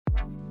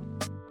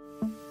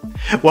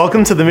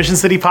Welcome to the Mission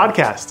City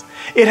Podcast.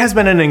 It has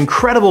been an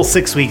incredible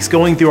 6 weeks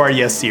going through our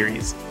Yes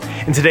series.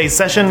 In today's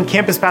session,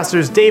 campus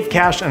pastors Dave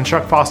Cash and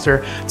Chuck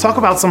Foster talk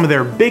about some of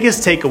their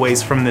biggest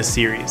takeaways from this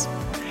series.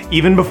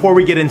 Even before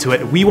we get into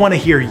it, we want to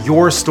hear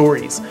your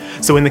stories.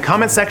 So in the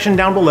comment section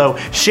down below,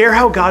 share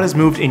how God has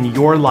moved in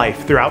your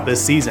life throughout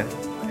this season.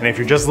 And if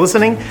you're just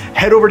listening,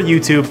 head over to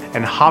YouTube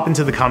and hop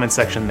into the comment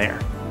section there.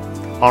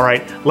 All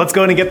right, let's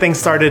go and get things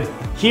started.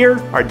 Here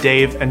are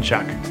Dave and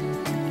Chuck.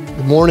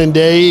 Good morning,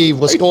 Dave.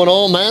 What's going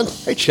on, man?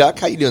 Hey, Chuck.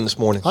 How you doing this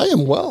morning? I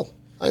am well.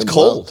 It's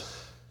cold. Well.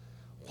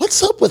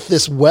 What's up with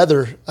this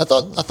weather? I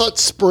thought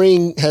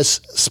spring has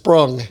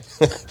sprung.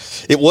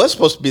 It was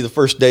supposed to be the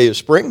first day of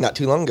spring not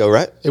too long ago,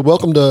 right? Hey,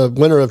 welcome to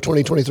winter of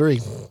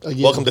 2023.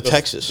 Again. Welcome to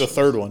Texas. The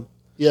third one.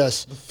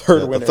 Yes.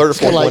 Third winter. The third or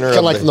fourth winter. Kind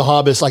of like from The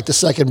Hobbits, like the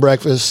second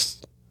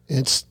breakfast.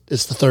 It's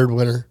the third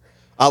winter.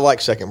 I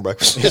like second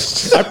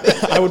breakfast.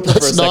 I would prefer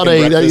That's second not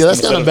breakfast that's not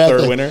instead a of bad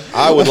third thing. winter.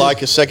 I would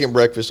like a second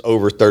breakfast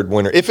over third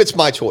winter, if it's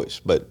my choice,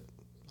 but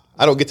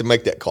I don't get to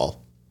make that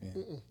call.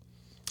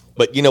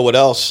 But you know what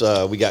else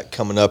we got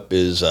coming up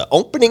is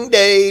opening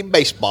day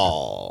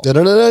baseball.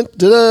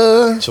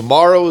 Da-da-da-da-da.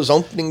 Tomorrow is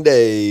opening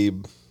day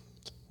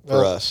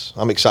for us.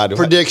 I'm excited.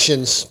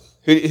 Predictions.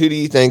 Who do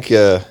you think?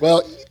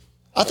 Well,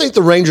 I think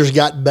the Rangers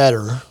got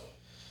better.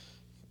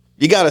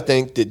 You got to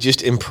think that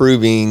just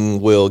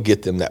improving will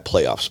get them that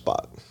playoff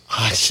spot.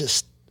 I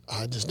just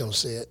don't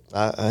see it.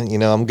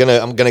 I'm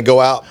gonna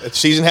go out. The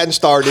season hadn't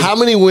started. How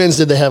many wins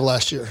did they have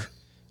last year?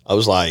 I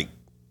was like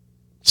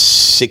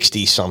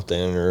 60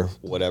 something or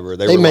whatever.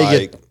 They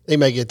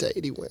may get to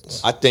 80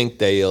 wins. I think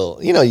they'll.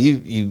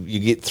 You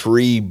get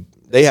three.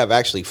 They have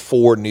actually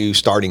four new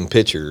starting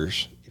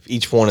pitchers. If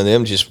each one of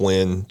them just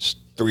wins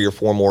 3 or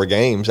 4 more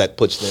games, that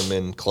puts them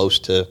in close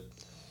to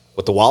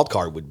what the wild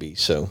card would be.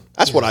 So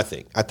that's what I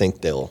think. I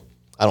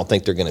don't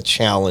think they're going to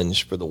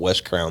challenge for the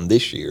West Crown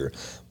this year,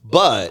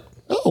 but.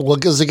 Oh, well,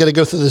 because they're going to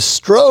go through the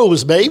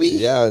Stros, baby.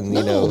 Yeah, and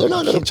they're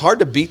not gonna... it's hard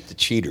to beat the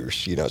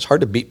cheaters. It's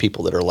hard to beat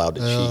people that are allowed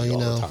to cheat all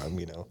the time.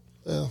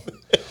 Well,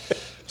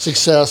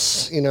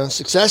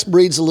 success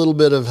breeds a little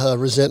bit of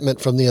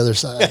resentment from the other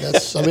side.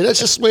 That's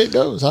just the way it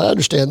goes. I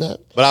understand that.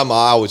 But I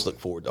always look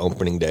forward to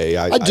opening day.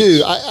 I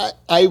do.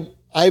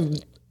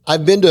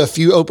 I've been to a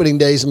few opening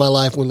days in my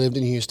life when we lived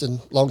in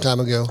Houston a long time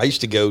ago. I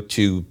used to go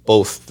to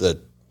both the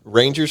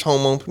Rangers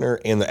home opener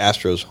and the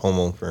Astros home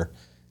opener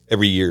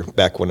every year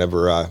back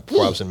before I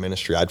was in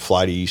ministry. I'd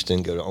fly to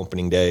Houston, go to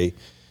opening day.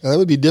 Now, that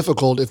would be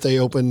difficult if they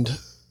opened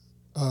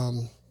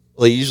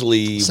They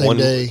usually same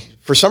day.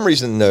 For some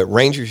reason, the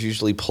Rangers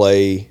usually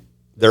play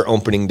their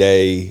opening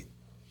day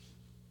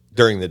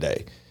during the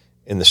day,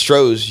 and the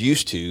Stros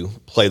used to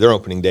play their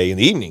opening day in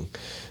the evening.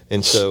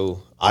 And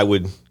so I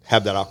would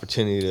have that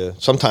opportunity to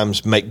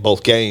sometimes make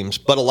both games,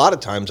 but a lot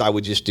of times I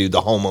would just do the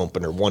home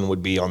opener. One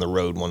would be on the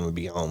road, one would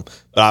be home.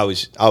 But I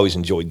always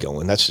enjoyed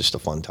going. That's just a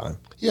fun time.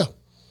 Yeah.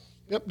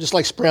 Yep. Just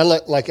like spring. I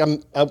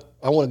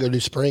want to go do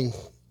spring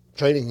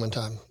training one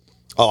time.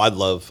 Oh, I'd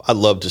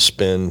love to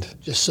spend.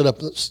 Just sit up.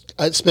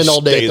 I'd spend all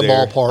day at the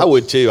ballpark. I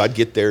would too. I'd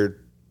get there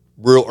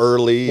real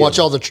early. Watch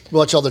all the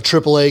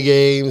AAA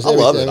games. I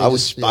love it.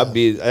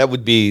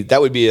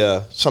 That would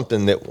be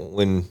something that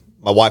when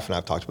my wife and I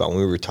have talked about when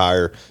we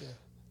retire,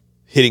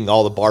 hitting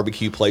all the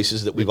barbecue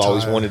places that we've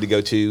always wanted to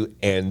go to,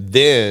 and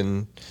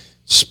then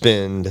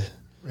spend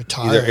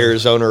either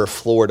Arizona or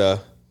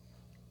Florida.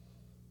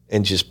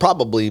 And just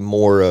probably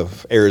more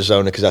of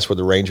Arizona because that's where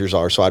the Rangers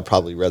are. So I'd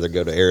probably rather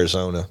go to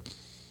Arizona.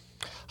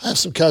 I have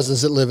some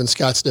cousins that live in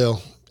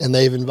Scottsdale, and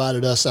they've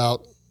invited us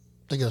out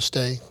to go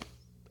stay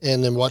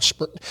and then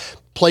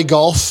play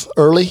golf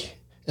early,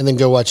 and then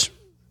go watch.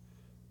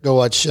 Be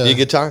a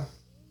good time.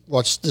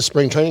 Watch the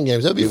spring training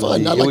games. That'd be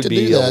fun. I'd like to do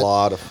that. It would be a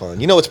lot of fun.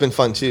 You know what's been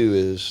fun too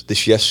is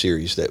this Yes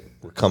series that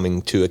we're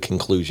coming to a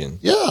conclusion.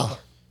 Yeah.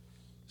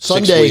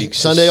 Sunday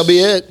will be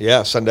it.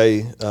 Yeah,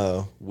 Sunday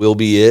will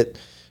be it.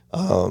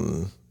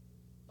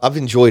 I've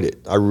enjoyed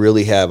it. I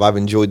really have. I've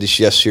enjoyed this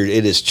Yes series.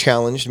 It has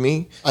challenged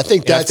me. I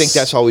think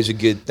that's always a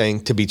good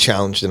thing to be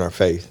challenged in our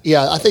faith.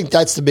 Yeah, I think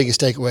that's the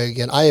biggest takeaway.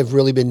 Again, I have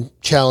really been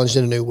challenged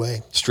in a new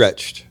way.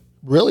 Stretched.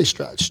 Really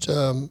stretched.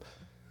 And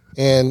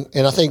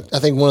I think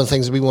one of the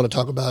things that we want to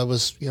talk about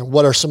was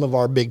what are some of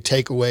our big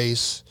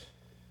takeaways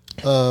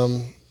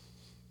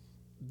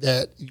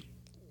that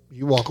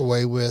you walk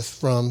away with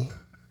from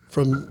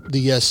the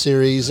Yes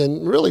series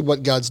and really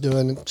what God's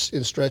doing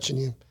in stretching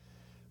you.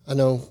 I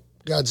know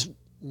God's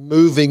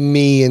moving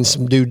me in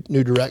some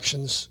new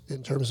directions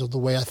in terms of the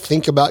way I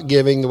think about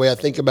giving, the way I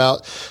think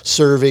about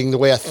serving, the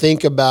way I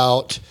think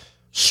about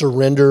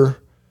surrender,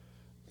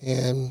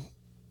 and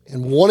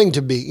wanting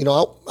to be.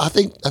 I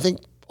think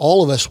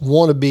all of us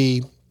want to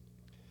be.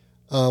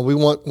 We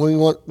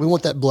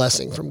want that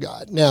blessing from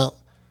God. Now,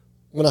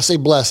 when I say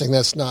blessing,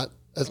 that's not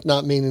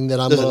meaning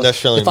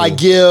that if I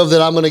give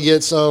that I'm going to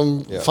get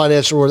some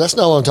financial reward. That's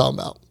not what I'm talking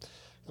about.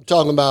 I'm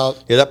talking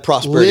about that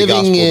prosperity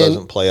gospel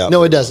doesn't play out.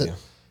 No, it doesn't. Yeah.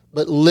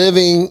 But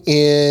living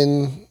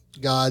in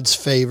God's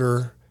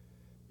favor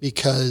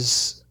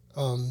because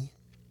I'm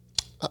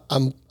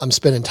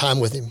spending time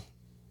with Him.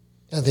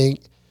 I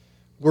think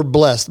we're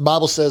blessed. The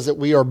Bible says that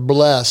we are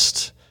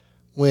blessed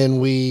when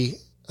we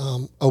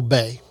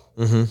obey.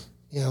 Mm-hmm.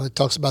 It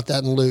talks about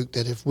that in Luke,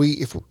 that if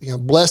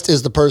blessed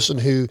is the person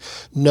who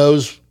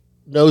knows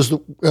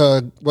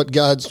what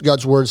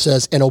God's word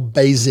says and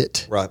obeys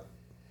it. Right.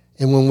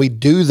 And when we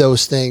do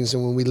those things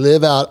and when we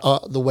live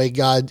out the way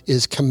God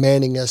is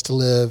commanding us to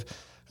live,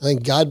 I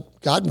think God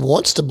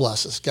wants to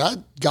bless us.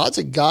 God's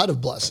a God of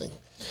blessing,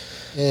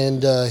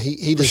 and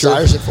He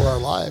desires it for our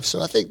lives.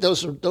 So I think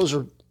those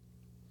are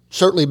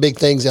certainly big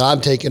things that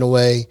I'm taking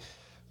away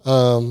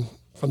from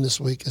this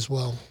week as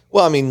well.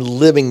 Well, I mean,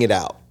 living it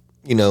out.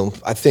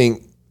 I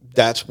think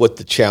that's what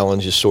the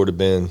challenge has sort of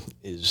been,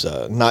 is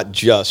not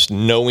just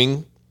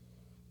knowing,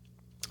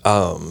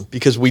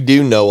 because we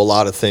do know a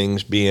lot of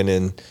things being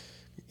in,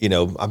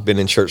 I've been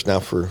in church now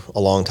for a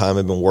long time.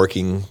 I've been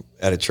working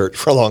at a church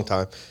for a long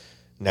time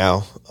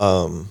now.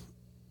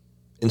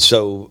 And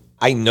so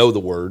I know the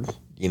word,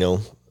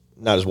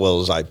 not as well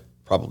as I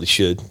probably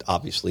should.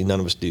 Obviously, none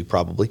of us do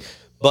probably,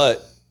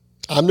 but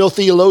I'm no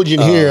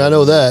theologian here. I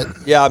know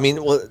that. Yeah, I mean,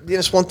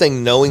 it's one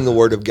thing knowing the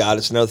Word of God.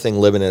 It's another thing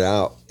living it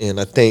out.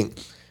 And I think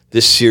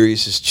this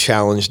series has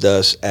challenged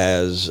us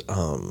as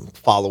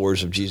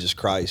followers of Jesus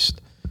Christ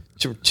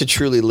to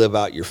truly live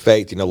out your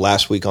faith.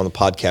 Last week on the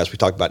podcast, we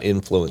talked about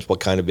influence. What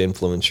kind of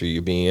influencer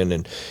you're being,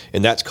 and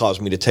that's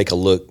caused me to take a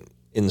look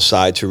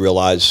inside to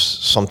realize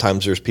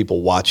sometimes there's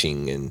people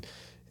watching, and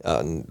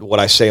what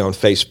I say on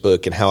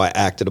Facebook and how I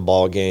act at a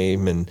ball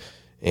game, and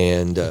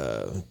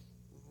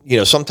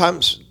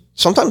sometimes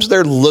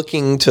they're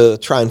looking to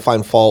try and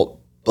find fault,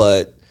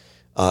 but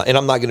and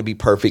I'm not going to be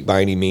perfect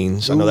by any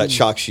means. I know that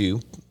shocks you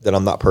that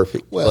I'm not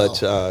perfect, but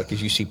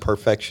because you see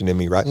perfection in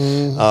me, right?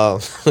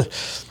 Mm-hmm.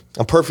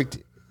 I'm perfect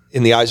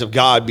in the eyes of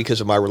God because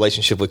of my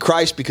relationship with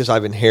Christ, because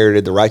I've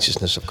inherited the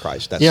righteousness of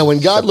Christ. When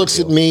God looks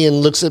at me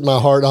and looks at my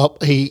heart,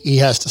 he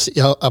has to see.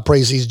 I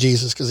praise he's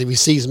Jesus, because if he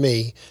sees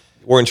me,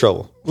 we're in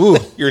trouble. Ooh.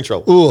 You're in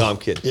trouble. Ooh. No, I'm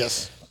kidding.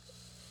 Yes.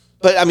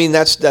 But I mean,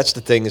 that's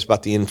the thing, is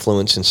about the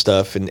influence and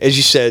stuff. And as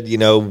you said,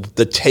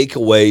 the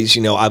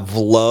takeaways, I've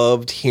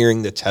loved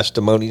hearing the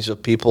testimonies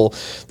of people.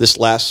 This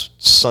last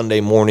Sunday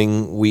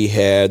morning, we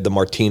had the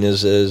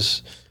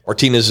Martinez's,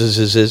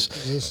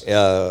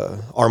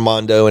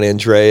 Armando and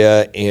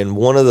Andrea. And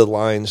one of the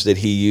lines that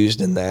he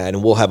used in that,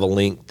 and we'll have a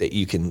link that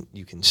you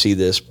can see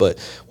this, but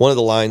one of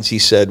the lines he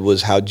said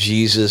was how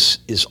Jesus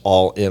is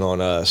all in on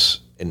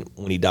us, and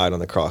when he died on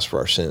the cross for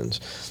our sins.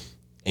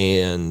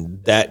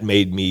 And that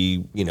made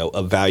me,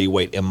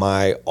 evaluate, am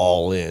I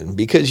all in?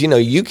 Because,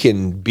 you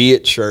can be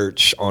at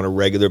church on a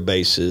regular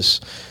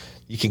basis.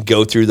 You can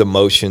go through the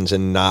motions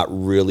and not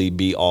really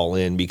be all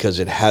in, because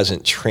it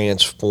hasn't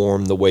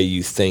transformed the way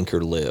you think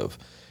or live.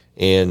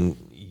 And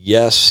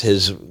yes,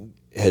 has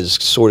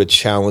sort of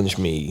challenged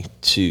me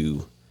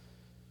to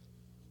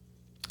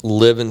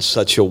live in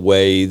such a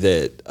way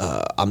that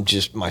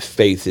my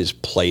faith is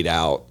played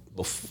out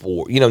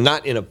before,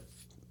 not in a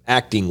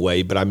acting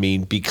way, but I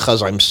mean,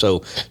 because I'm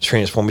so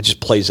transformed, it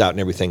just plays out in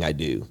everything I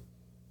do.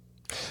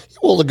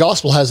 Well, the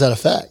gospel has that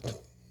effect.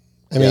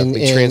 I mean,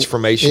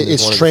 transformation.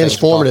 It's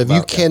transformative.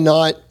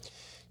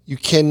 You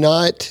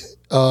cannot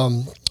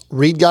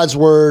read God's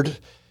word,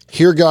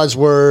 hear God's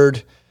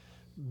word,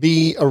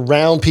 be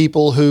around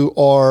people who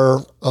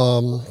are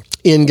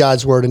in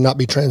God's word and not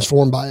be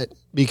transformed by it,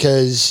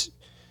 because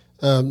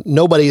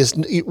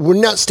we're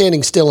not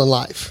standing still in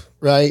life,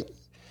 right?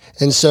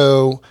 And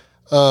so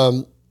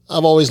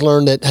I've always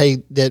learned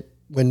that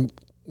when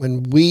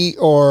we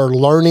are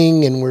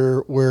learning and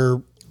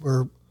we're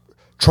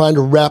trying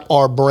to wrap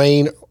our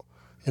brain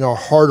and our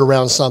heart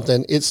around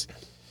something, it's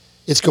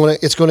going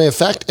to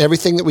affect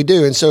everything that we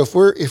do. And so if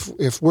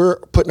we're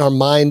putting our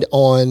mind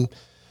on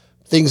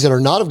things that are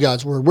not of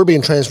God's word, we're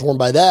being transformed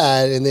by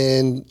that. And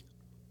then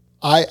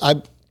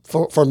I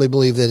firmly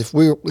believe that if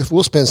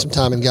we'll spend some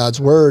time in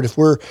God's word, if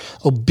we're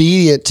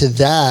obedient to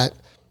that,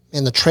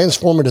 and the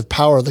transformative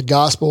power of the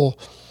gospel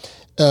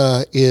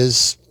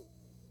it's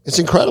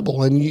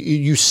incredible, and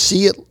you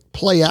see it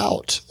play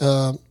out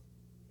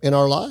in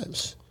our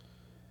lives,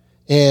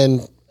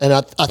 and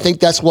I think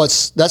that's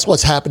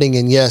what's happening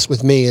in Yes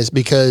with me, is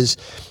because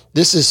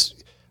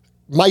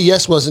my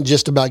yes wasn't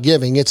just about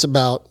giving; it's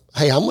about,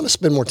 hey, I'm going to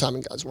spend more time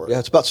in God's word. Yeah,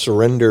 it's about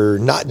surrender,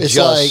 not it's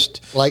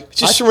just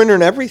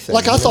surrendering everything.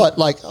 Like I thought,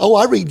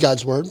 I read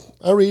God's word,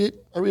 I read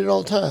it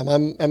all the time.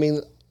 I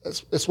mean,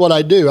 it's what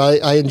I do.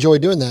 I enjoy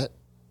doing that.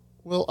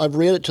 Well, I've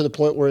read it to the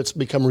point where it's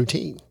become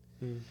routine.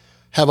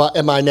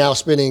 Am I now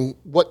spending,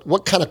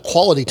 what kind of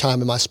quality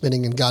time am I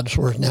spending in God's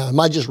word now? Am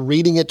I just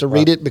reading it to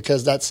read it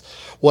because that's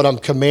what I'm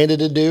commanded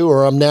to do,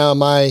 or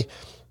am I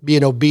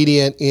being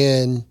obedient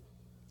in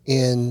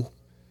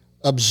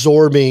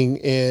absorbing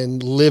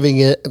and living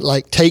it,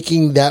 like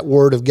taking that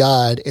word of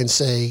God and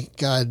say,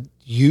 God,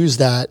 use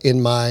that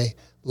in my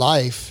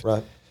life.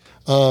 Right.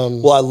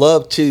 Well, I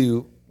love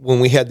too, when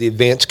we had the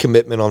advanced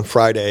commitment on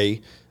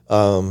Friday,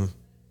 we'll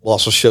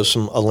also show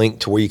a link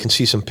to where you can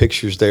see some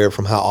pictures there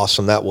from how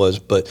awesome that was.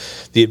 But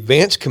the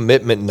advanced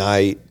commitment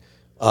night,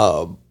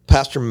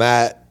 Pastor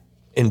Matt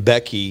and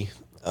Becky,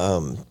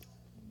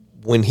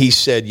 when he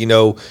said,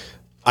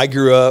 I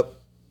grew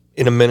up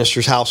in a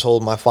minister's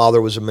household. My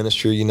father was a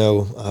minister.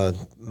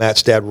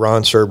 Matt's dad,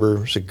 Ron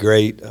Serber, was a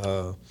great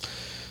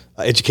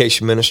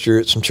education minister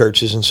at some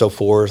churches and so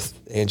forth,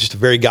 and just a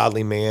very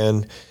godly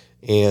man.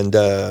 And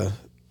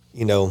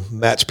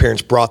Matt's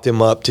parents brought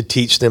them up to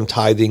teach them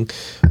tithing.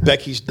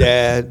 Becky's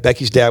dad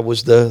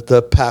was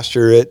the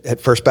pastor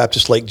at First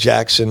Baptist Lake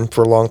Jackson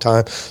for a long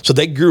time. So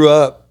they grew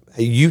up,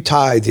 hey, you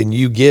tithe and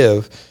you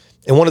give.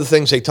 And one of the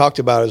things they talked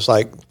about is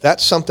like,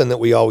 that's something that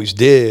we always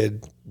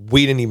did.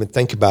 We didn't even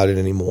think about it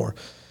anymore.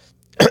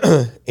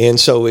 And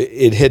so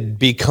it had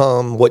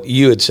become what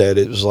you had said.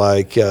 It was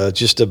like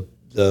just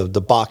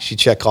the box you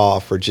check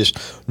off, or just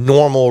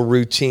normal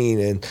routine.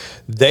 And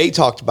they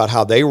talked about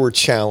how they were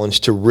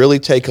challenged to really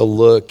take a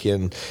look,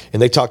 and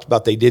they talked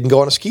about they didn't go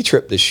on a ski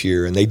trip this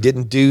year, and they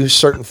didn't do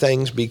certain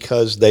things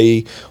because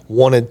they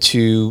wanted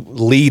to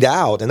lead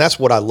out. And that's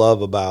what I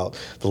love about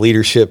the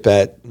leadership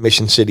at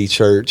Mission City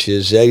Church,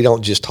 is they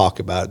don't just talk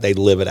about it, they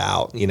live it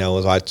out,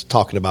 as I was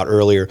talking about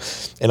earlier.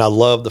 And I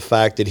love the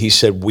fact that he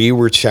said we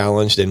were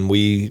challenged and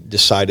we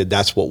decided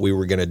that's what we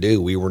were going to do.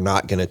 We were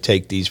not going to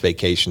take these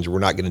vacations. We're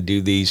not going to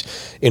do these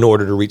in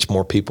order to reach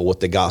more people with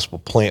the gospel,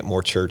 plant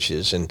more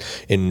churches. And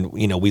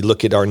we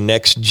look at our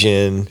next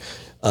gen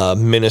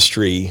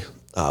ministry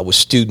with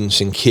students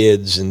and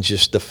kids, and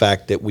just the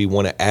fact that we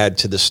want to add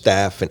to the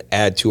staff and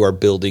add to our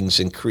buildings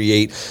and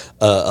create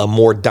a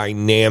more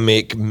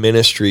dynamic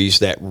ministries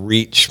that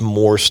reach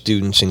more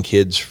students and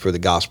kids for the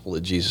gospel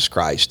of Jesus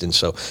Christ. And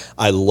so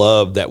I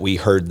love that we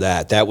heard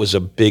that. That was a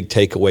big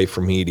takeaway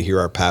for me, to hear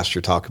our pastor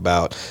talk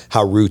about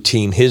how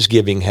routine his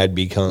giving had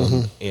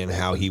become, and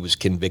how he was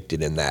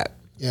convicted in that.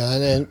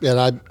 Yeah,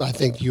 and I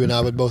think you and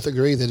I would both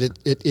agree that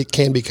it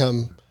can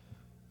become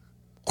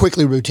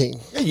quickly routine.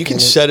 Yeah, you can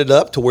set it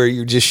up to where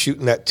you're just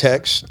shooting that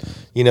text,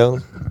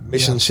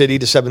 Mission City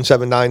to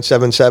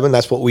 77977.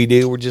 That's what we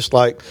do. We're just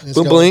like,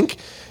 boom, blink.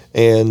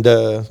 And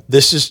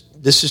this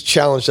is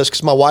challenged us,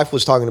 because my wife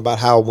was talking about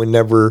how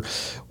whenever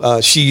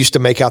she used to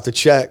make out the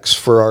checks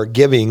for our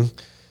giving,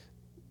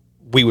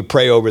 we would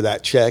pray over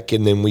that check,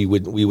 and then we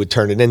would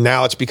turn it in.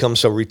 Now it's become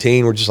so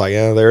routine. We're just like,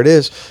 yeah, there it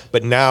is.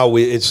 But now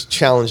it's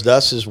challenged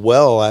us as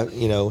well,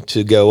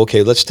 to go,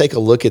 okay, let's take a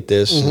look at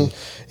this.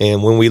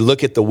 And when we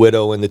look at the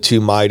widow and the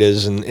two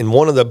mitas, and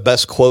one of the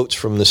best quotes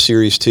from the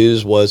series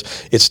twos was,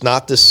 it's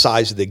not the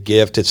size of the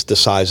gift, it's the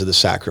size of the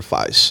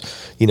sacrifice.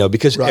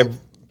 Because, right.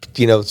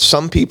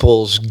 Some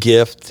people's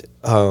gift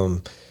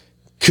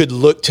could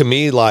look to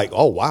me like,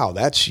 oh, wow,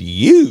 that's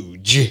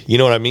huge. You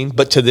know what I mean?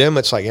 But to them,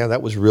 it's like, yeah,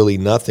 that was really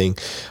nothing.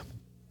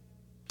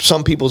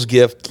 Some people's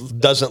gift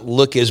doesn't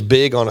look as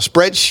big on a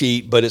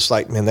spreadsheet, but it's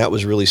like, man, that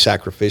was really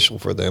sacrificial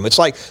for them. It's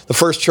like the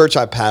first church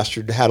I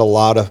pastored had a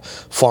lot of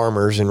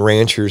farmers and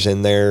ranchers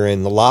in there,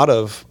 and a lot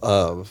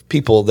of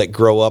people that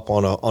grow up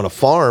on a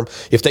farm.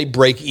 If they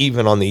break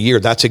even on the year,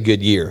 that's a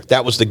good year.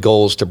 That was the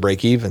goal, is to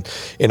break even.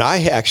 And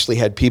I actually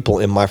had people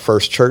in my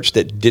first church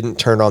that didn't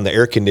turn on the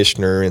air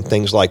conditioner and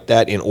things like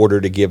that in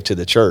order to give to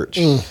the church.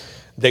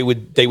 They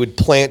would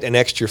plant an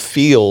extra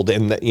field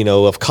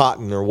of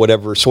cotton or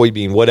whatever,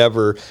 soybean,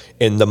 whatever,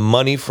 and the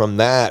money from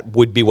that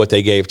would be what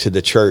they gave to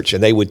the church,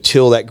 and they would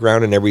till that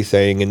ground and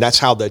everything. And that's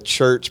how the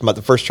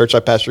first church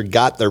I pastored,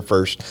 got their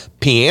first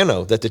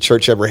piano that the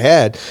church ever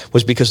had,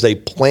 was because they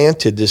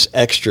planted this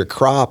extra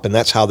crop, and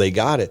that's how they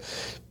got it.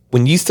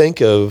 When you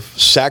think of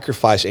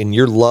sacrifice and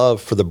your love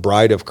for the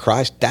bride of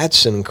Christ,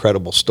 that's an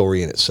incredible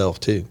story in itself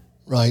too.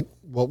 Right.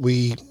 What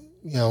we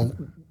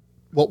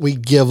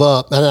give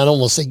up, and I don't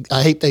want to say,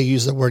 I hate they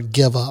use the word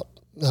give up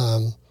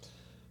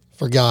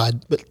for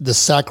God, but the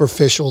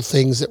sacrificial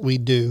things that we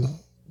do,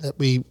 that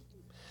we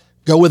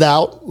go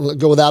without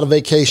a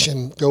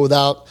vacation, go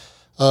without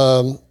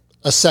a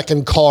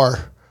second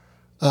car.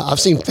 I've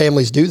seen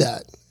families do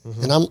that,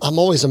 and I'm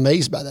always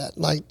amazed by that.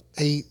 Like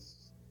they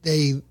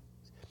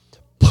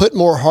put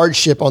more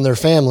hardship on their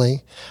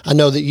family. I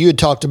know that you had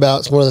talked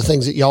about one of the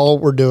things that y'all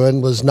were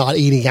doing was not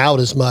eating out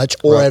as much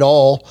or right. at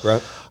all.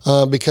 Right.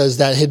 Because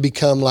that had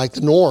become like the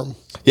norm.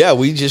 Yeah,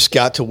 we just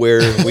got to where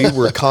we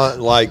were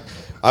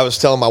I was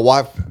telling my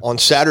wife on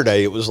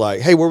Saturday, it was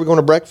like, hey, where are we going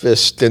to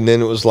breakfast? And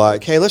then it was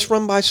like, hey, let's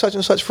run by such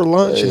and such for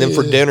lunch. And then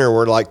for dinner,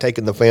 we're like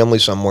taking the family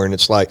somewhere. And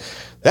it's like,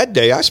 that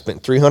day I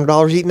spent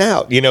 $300 eating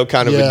out,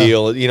 kind of a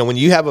deal. When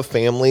you have a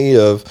family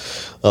of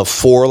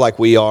four like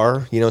we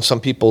are, some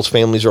people's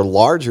families are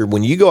larger.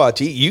 When you go out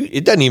to eat,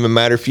 it doesn't even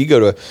matter if you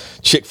go to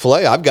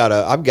Chick-fil-A. I've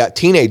got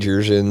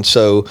teenagers, and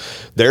so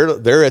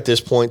they're at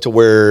this point to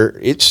where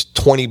it's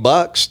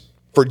 $20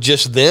 for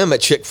just them at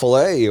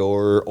Chick-fil-A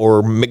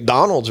or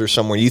McDonald's or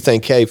somewhere. You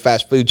think, hey,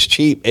 fast food's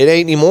cheap. It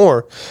ain't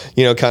anymore,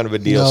 kind of a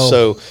deal. No.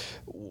 So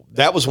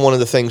that was one of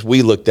the things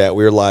we looked at.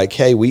 We were like,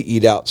 hey, we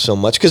eat out so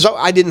much, because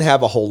I didn't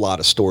have a whole lot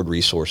of stored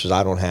resources.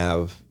 I don't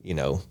have,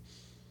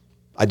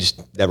 I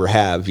just never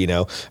have,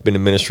 I've been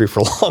in ministry for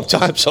a long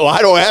time, so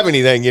I don't have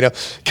anything, kind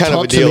Talk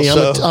of a deal.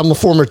 To me. I'm a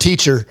former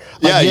teacher.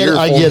 I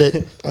get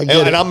it.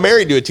 And I'm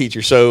married to a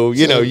teacher, so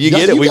you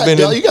get it.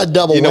 You got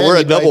double whammy. we're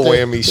a double right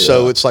whammy,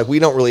 so it's like we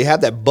don't really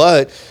have that.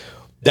 But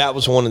that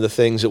was one of the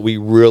things that we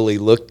really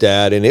looked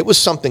at, and it was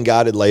something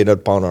God had laid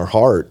upon our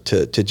heart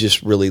to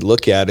just really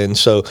look at. And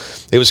so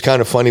it was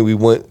kind of funny. We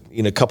went,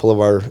 a couple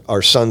of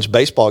our son's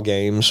baseball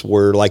games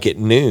were like at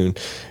noon,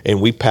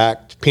 and we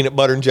packed peanut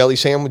butter and jelly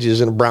sandwiches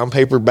in a brown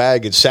paper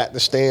bag and sat in the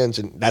stands,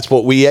 and that's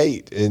what we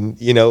ate.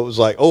 And, it was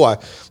like, I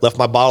left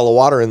my bottle of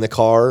water in the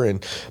car,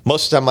 and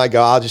most of the time I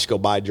go, I'll just go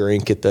buy a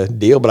drink at the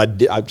deal.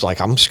 But I was like,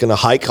 I'm just going to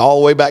hike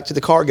all the way back to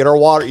the car, get our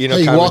water,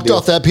 Hey, you walked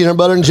off that peanut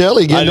butter and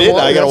jelly. I did.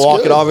 I got to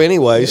walk it off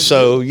anyway.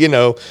 So,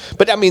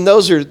 but I mean,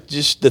 those are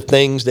just the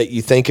things that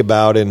you think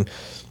about. And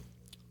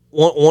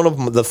one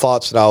of the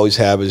thoughts that I always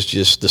have is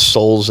just the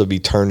souls of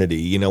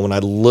eternity. When I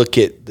look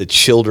at the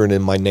children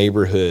in my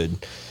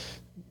neighborhood,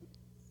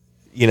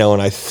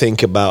 and I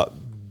think about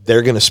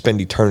they're going to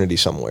spend eternity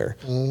somewhere.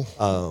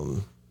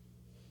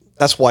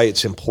 That's why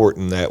it's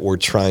important that we're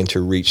trying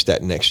to reach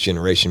that next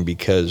generation,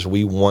 because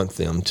we want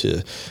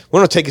to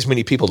take as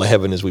many people to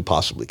heaven as we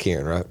possibly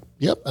can, right?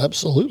 Yep,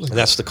 absolutely. And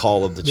that's the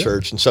call of the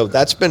church. And so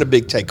that's been a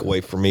big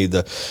takeaway for me,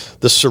 the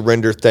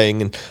surrender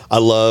thing. And I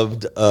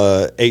loved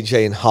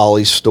AJ and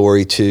Holly's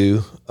story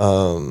too.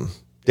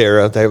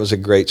 Dara, that was a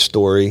great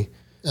story.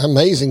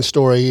 Amazing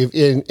story.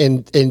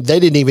 And they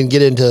didn't even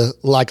get into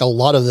like a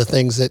lot of the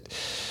things that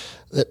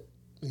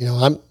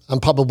I'm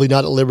probably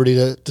not at liberty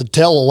to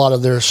tell a lot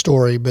of their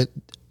story, but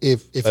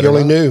if you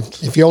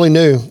only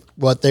knew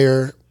what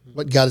God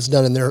has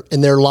done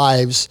in their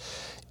lives,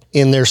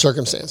 in their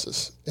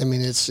circumstances. I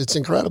mean, it's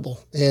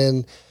incredible.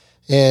 And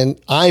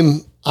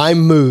I'm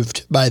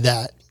moved by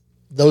that.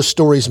 Those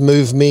stories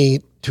move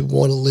me to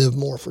want to live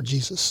more for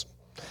Jesus,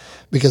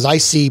 because I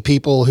see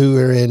people who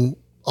are in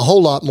a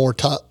whole lot more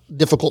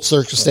difficult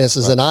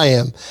circumstances than I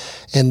am,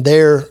 and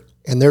they're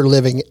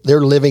living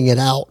it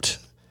out.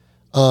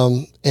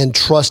 And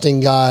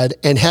trusting God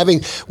and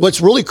having what's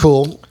really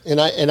cool.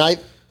 And I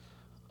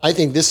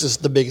think this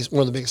is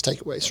one of the biggest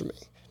takeaways for me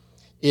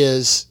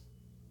is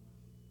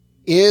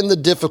in the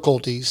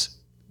difficulties,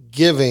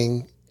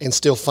 giving and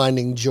still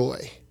finding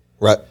joy.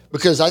 Right.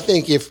 Because I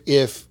think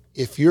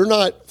if you're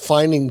not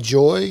finding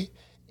joy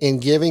in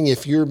giving,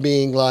 if you're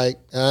being like,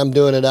 I'm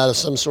doing it out of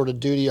some sort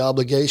of duty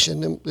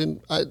obligation,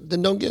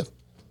 then don't give.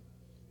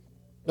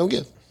 Don't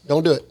give.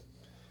 Don't do it.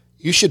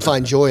 You should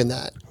find joy in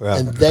that. Right.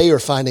 And they are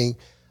finding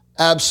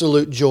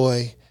absolute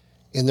joy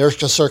in their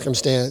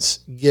circumstance,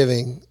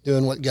 giving,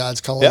 doing what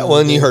God's calling them. Yeah, well,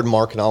 and you heard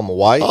Mark and Alma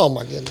White. Oh,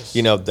 my goodness.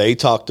 They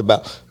talked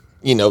about,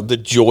 the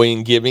joy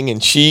in giving.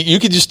 And you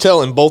could just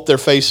tell in both their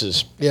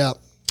faces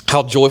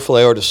how joyful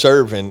they are to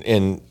serve.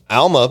 And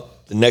Alma,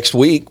 the next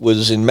week,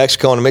 was in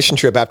Mexico on a mission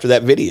trip after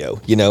that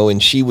video,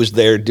 and she was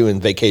there doing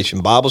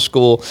Vacation Bible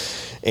School.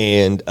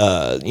 And,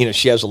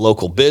 she has a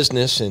local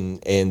business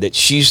and that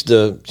she's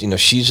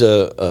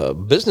a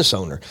business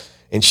owner,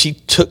 and she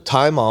took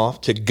time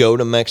off to go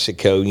to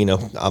Mexico.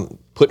 I'm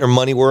putting her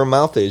money where her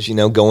mouth is,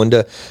 going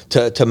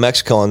to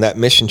Mexico on that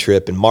mission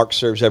trip. And Mark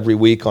serves every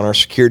week on our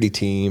security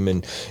team.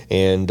 And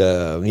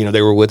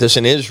they were with us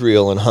in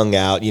Israel and hung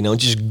out,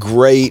 just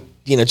great,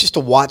 just to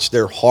watch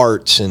their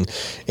hearts.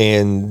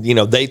 And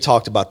they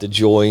talked about the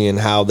joy and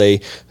how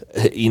they,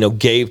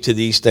 gave to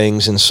these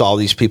things and saw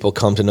these people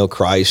come to know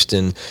Christ,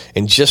 and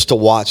just to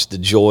watch the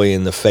joy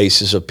in the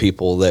faces of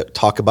people that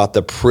talk about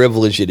the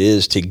privilege it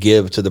is to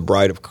give to the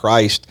bride of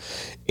Christ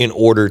in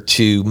order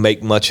to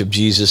make much of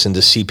Jesus and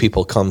to see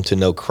people come to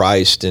know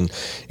Christ. And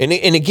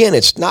again,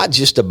 it's not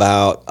just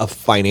about a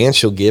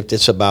financial gift.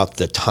 It's about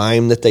the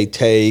time that they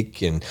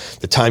take and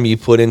the time you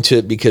put into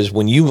it, because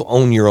when you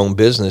own your own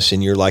business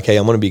and you're like, hey,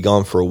 I'm going to be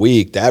gone for a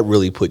week, that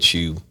really puts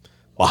you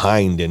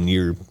behind in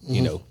your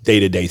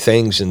day-to-day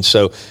things. And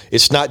so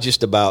it's not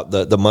just about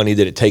the money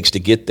that it takes to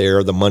get there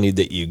or the money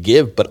that you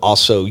give, but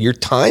also your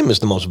time is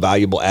the most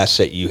valuable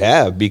asset you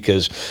have,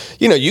 because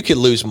you could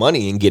lose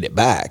money and get it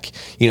back.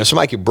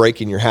 Somebody could break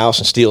in your house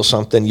and steal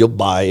something, you'll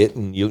buy it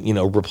and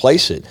you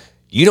replace it.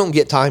 You don't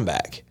get time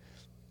back.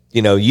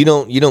 You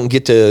don't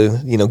get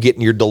to get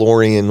in your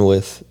DeLorean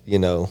with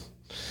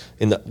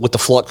with the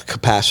flux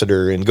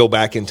capacitor and go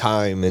back in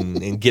time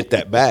and get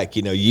that back.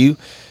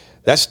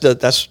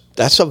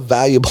 That's a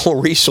valuable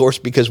resource,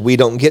 because we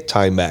don't get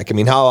time back. I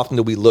mean, how often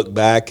do we look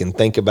back and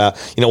think about,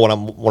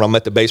 when I'm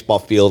at the baseball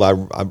field,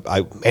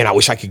 I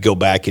wish I could go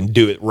back and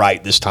do it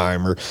right this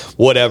time or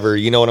whatever,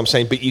 you know what I'm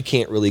saying? But you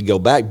can't really go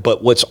back.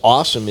 But what's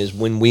awesome is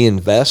when we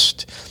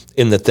invest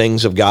in the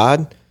things of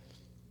God,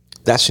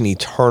 that's an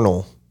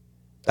eternal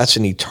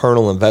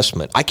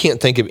investment. I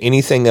can't think of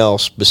anything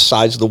else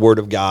besides the Word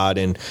of God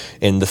and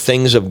the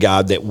things of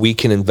God that we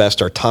can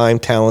invest our time,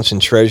 talents,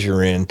 and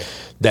treasure in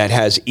that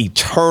has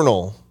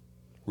eternal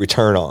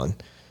return on.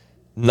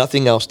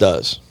 Nothing else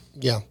does.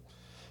 Yeah.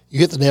 You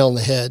hit the nail on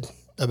the head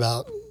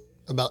about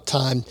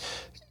time.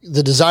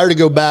 The desire to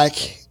go back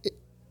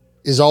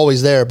is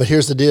always there, but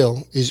here's the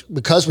deal, is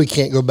because we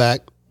can't go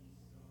back,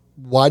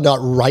 why not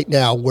right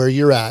now, where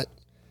you're at,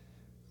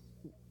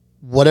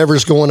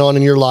 whatever's going on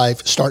in your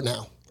life, start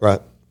now.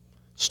 Right.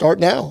 Start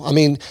now. I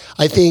mean,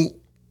 I think,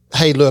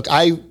 hey, look,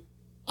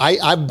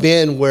 I've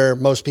been where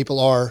most people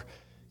are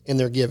in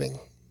their giving,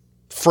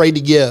 afraid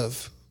to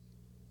give.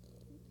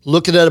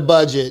 looking at a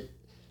budget,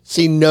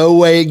 see no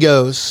way it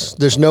goes.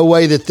 There's no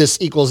way that this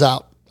equals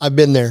out. I've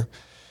been there.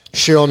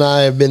 Cheryl and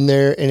I have been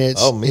there, and it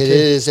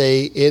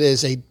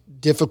is a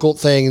difficult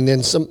thing. And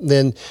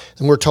then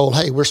we're told,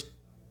 hey, we're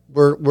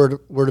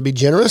to be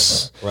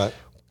generous. Right.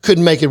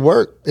 Couldn't make it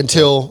work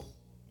until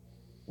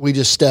we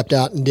just stepped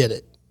out and did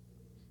it.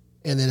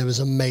 And then it was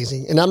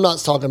amazing. And I'm not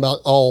talking about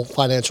all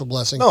financial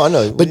blessing. No, I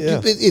know. But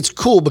it's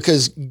cool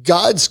because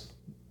God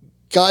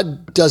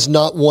does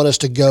not want us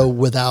to go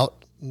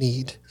without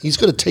need. He's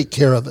going to take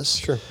care of us.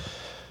 Sure.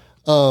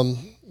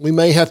 We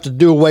may have to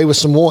do away with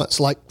some wants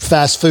like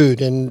fast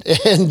food and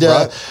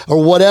right.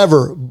 Or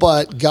whatever,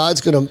 but God's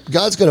going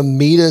to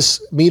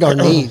meet our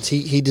needs.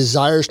 He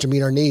desires to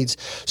meet our needs.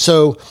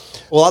 So,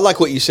 well, I like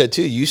what you said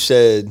too. You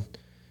said,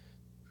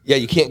 yeah,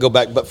 you can't go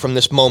back, but from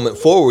this moment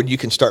forward, you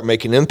can start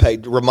making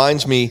impact. It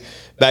reminds me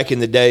back in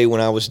the day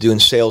when I was doing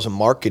sales and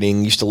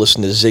marketing, used to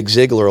listen to Zig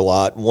Ziglar a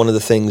lot. One of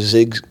the things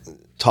Zig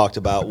talked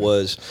about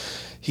was,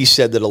 he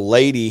said that a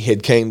lady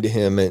had came to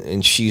him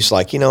and she's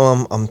like,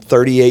 I'm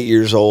 38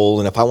 years old,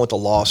 and if I went to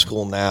law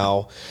school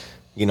now,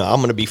 I'm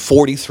going to be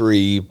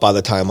 43 by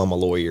the time I'm a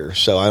lawyer,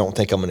 so I don't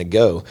think I'm going to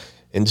go.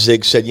 And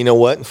Zig said, you know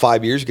what? In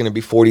 5 years, you're going to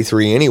be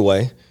 43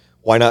 anyway.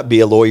 Why not be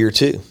a lawyer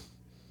too?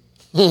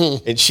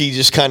 And she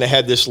just kind of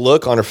had this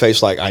look on her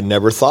face like, I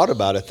never thought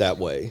about it that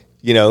way.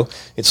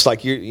 It's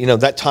like,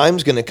 that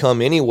time's going to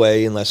come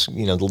anyway, unless,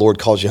 the Lord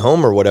calls you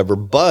home or whatever.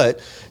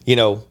 But,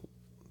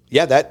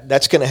 yeah,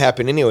 that's going to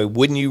happen anyway.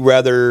 Wouldn't you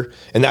rather?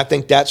 And I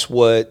think that's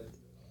what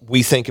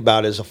we think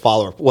about as a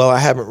follower. Well, I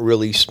haven't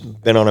really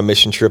been on a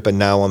mission trip, and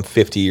now I'm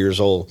 50 years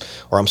old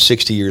or I'm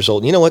 60 years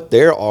old. You know what?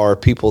 There are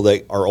people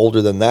that are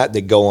older than that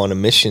go on a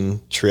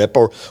mission trip,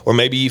 or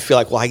maybe you feel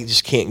like, well, I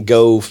just can't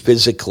go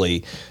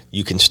physically.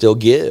 You can still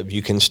give.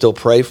 You can still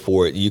pray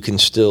for it.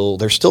 There's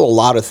still a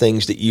lot of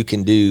things that you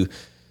can do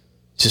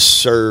to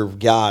serve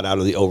God out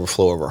of the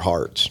overflow of our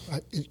hearts.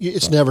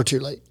 It's never too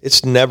late.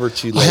 It's never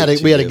too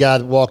late. We had a guy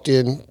that walked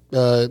in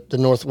the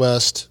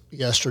Northwest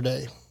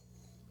yesterday,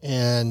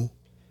 and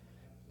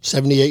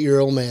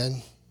 78-year-old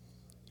man,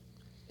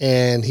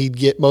 and he'd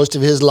get most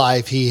of his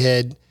life. He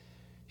had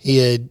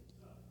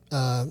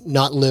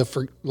not lived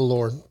for the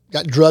Lord.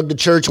 Got drugged to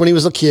church when he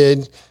was a kid.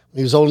 When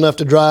he was old enough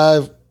to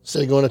drive,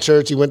 instead of going to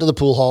church, he went to the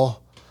pool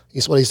hall.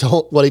 He's what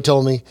he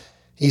told me.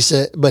 He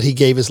said, but he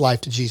gave his life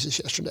to Jesus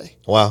yesterday.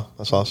 Wow,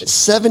 that's awesome. It's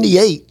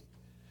 78,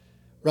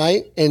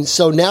 right? And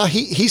so now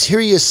he's here.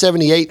 He is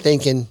 78,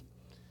 thinking,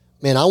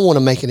 man, I want to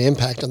make an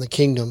impact on the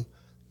kingdom.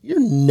 You're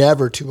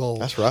never too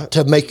old. That's right.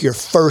 To make your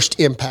first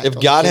impact.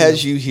 If God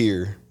has you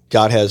here,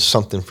 God has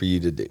something for you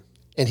to do.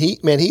 And he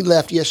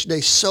left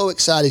yesterday so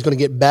excited. He's going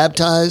to get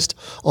baptized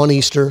on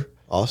Easter.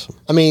 Awesome.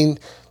 I mean,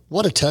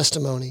 what a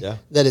testimony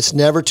that it's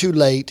never too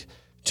late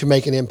to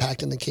make an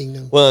impact in the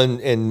kingdom. Well,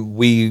 and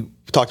we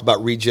talked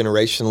about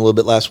regeneration a little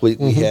bit last week.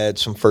 We had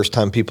some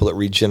first-time people at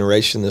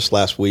Regeneration this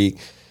last week,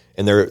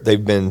 and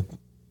they've been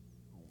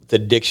with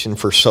addiction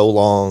for so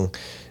long,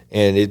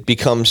 and it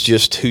becomes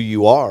just who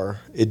you are.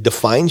 It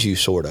defines you,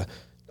 sort of.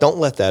 Don't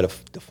let that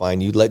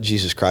define you. Let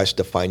Jesus Christ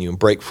define you and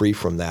break free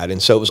from that.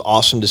 And so it was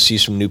awesome to see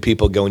some new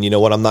people going, you know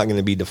what, I'm not going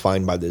to be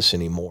defined by this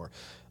anymore.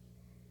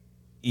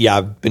 Yeah,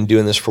 I've been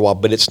doing this for a while,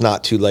 but it's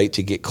not too late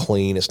to get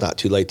clean. It's not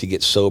too late to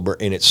get sober,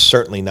 and it's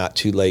certainly not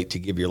too late to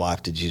give your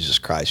life to Jesus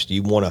Christ.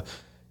 You want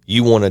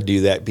to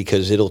do that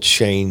because it'll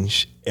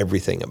change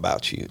everything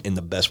about you in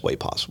the best way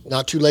possible.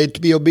 Not too late to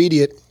be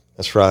obedient.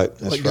 That's right.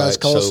 That's what God's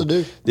called us to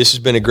do. This has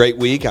been a great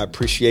week. I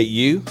appreciate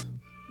you.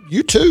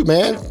 You too,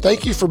 man.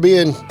 Thank you for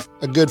being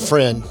a good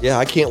friend. Yeah,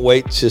 I can't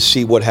wait to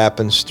see what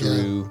happens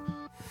through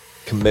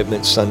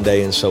Commitment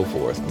Sunday and so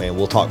forth. Man,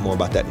 we'll talk more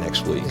about that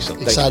next week. So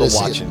thanks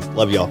for watching.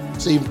 Love y'all.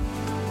 See you.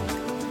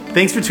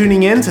 Thanks for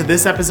tuning in to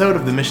this episode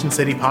of the Mission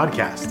City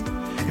Podcast.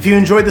 If you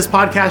enjoyed this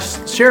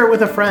podcast, share it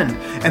with a friend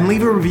and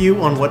leave a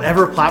review on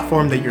whatever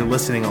platform that you're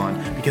listening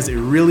on, because it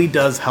really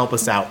does help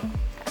us out.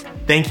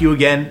 Thank you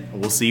again,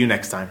 and we'll see you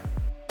next time.